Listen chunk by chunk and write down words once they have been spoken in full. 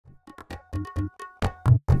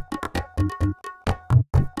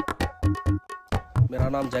मेरा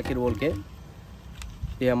नाम जाकिर बोल के,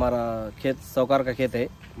 ये हमारा खेत साहूकार का खेत है,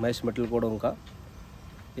 महेश मिटल कोडों का।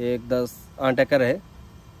 ये 8 एकड़ है।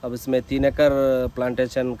 अब इसमें 3 एकड़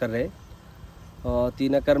प्लांटेशन कर रहे, और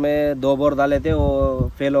 3 एकड़ में 2 बोर डाले थे,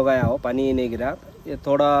 वो फेल हो गया, हो पानी ही नहीं गिरा। ये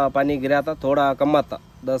थोड़ा पानी गिरा था, थोड़ा कम था,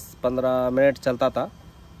 10-15 मिनट चलता था,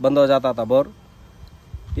 बंद हो जाता था बोर।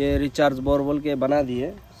 ये रिचार्ज बोर बोल के बना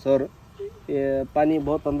दिए सर। ये पानी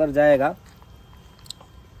बहुत अंदर जाएगा,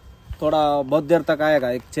 थोड़ा बहुत देर तक आएगा,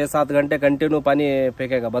 एक 6-7 घंटे कंटिन्यू पानी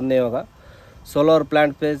फेंकेगा, बंद नहीं होगा। सोलर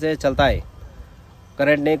प्लांट पे से चलता है,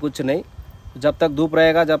 करंट नहीं, कुछ नहीं। जब तक धूप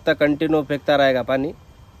रहेगा, जब तक कंटिन्यू फेंकता रहेगा पानी।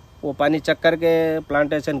 वो पानी चेक करके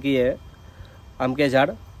प्लांटेशन किए है, आम के झाड़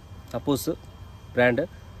हापुस ब्रांड,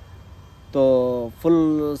 तो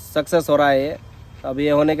फुल सक्सेस हो रहा है ये। अब ये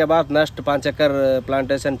होने के बाद नेक्स्ट 5 एकड़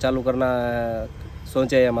प्लांटेशन चालू करना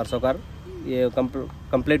सोचे है हमारे सरकार। ये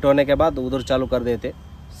कंप्लीट होने के बाद उधर चालू कर देते,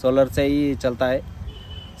 सोलर से ही चलता है।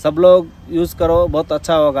 सब लोग यूज़ करो, बहुत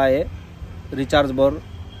अच्छा होगा ये रिचार्ज बोर,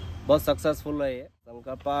 बहुत सक्सेसफुल है ये।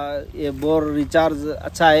 संकल्पा ये बोर रिचार्ज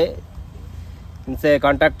अच्छा है, इनसे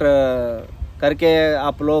कांटेक्ट करके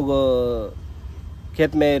आप लोग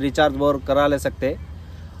खेत में रिचार्ज बोर करा ले सकते।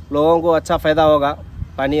 लोगों को अच्छा फ़ायदा होगा,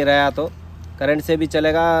 पानी रहा तो करंट से भी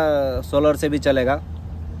चलेगा, सोलर से भी चलेगा।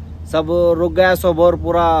 सब रुक गया सो बोर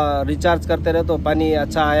पूरा रिचार्ज करते रहे तो पानी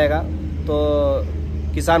अच्छा आएगा, तो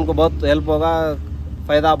किसान को बहुत हेल्प होगा,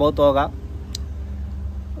 फ़ायदा बहुत होगा।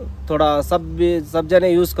 थोड़ा सब जने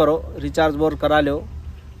यूज़ करो, रिचार्ज बोर करा लो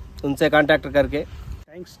उनसे कांटेक्ट करके।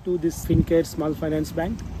 Thanks to this FinCare Small Finance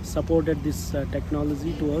Bank supported this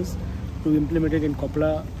technology to us to implement it in Koppal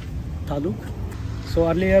Taluk. So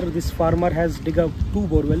earlier this farmer has dig up 2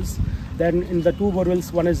 borewells. Then in the 2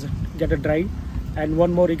 borewells, one is get a dry, and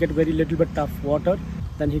one more he get very little bit of water.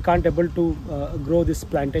 Then he can't able to grow these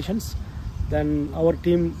plantations. Then our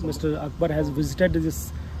team, Mr. Akbar, has visited this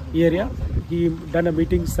area. He done a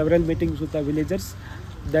meeting, several meetings with the villagers.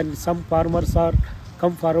 Then some farmers are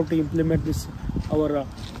come forward to implement this our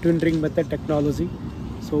twin ring method technology.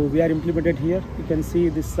 So we are implemented here. You can see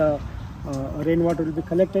this rainwater will be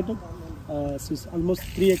collected. So it's almost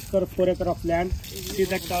 3 acre, 4 acre of land. See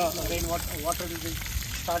that rainwater will be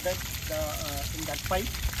started in that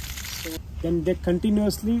pipe. So then they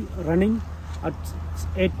continuously running at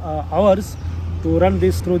 8 hours to run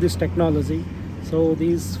this through this technology. So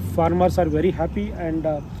these farmers are very happy, and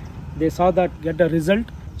they saw that get the result.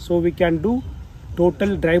 So we can do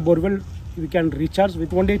total dry borewell. We can recharge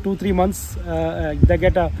with only 2-3 months. They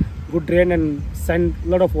get a good rain and send a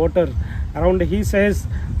lot of water around. He says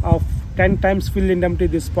of 10 times fill and empty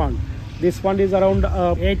this pond. This pond is around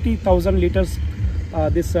 80,000 liters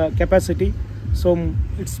this capacity. So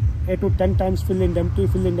it's 8 to 10 times fill and empty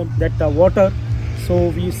that water. So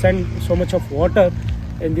we send so much of water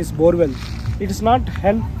in this borewell. It is not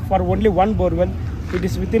help for only one borewell. It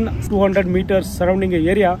is within 200 meters surrounding an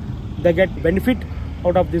area. They get benefit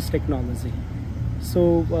out of this technology.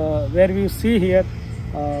 So where we see here,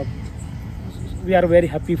 we are very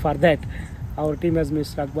happy for that. Our team, as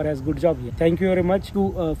Mr. Akbar, has good job here. Thank you very much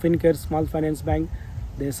to FinCare Small Finance Bank.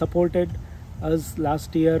 They supported us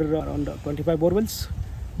last year around 25 borewells,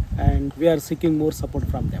 and we are seeking more support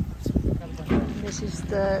from them. This is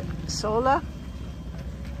the solar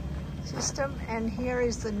system, and here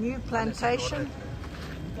is the new plantation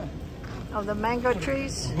of the mango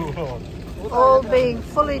trees, all being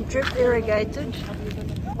fully drip irrigated.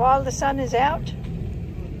 While the sun is out,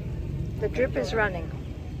 the drip is running.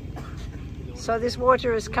 So this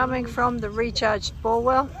water is coming from the recharged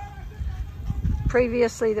borewell.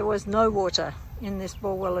 Previously there was no water in this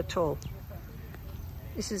borewell at all.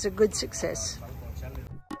 This is a good success.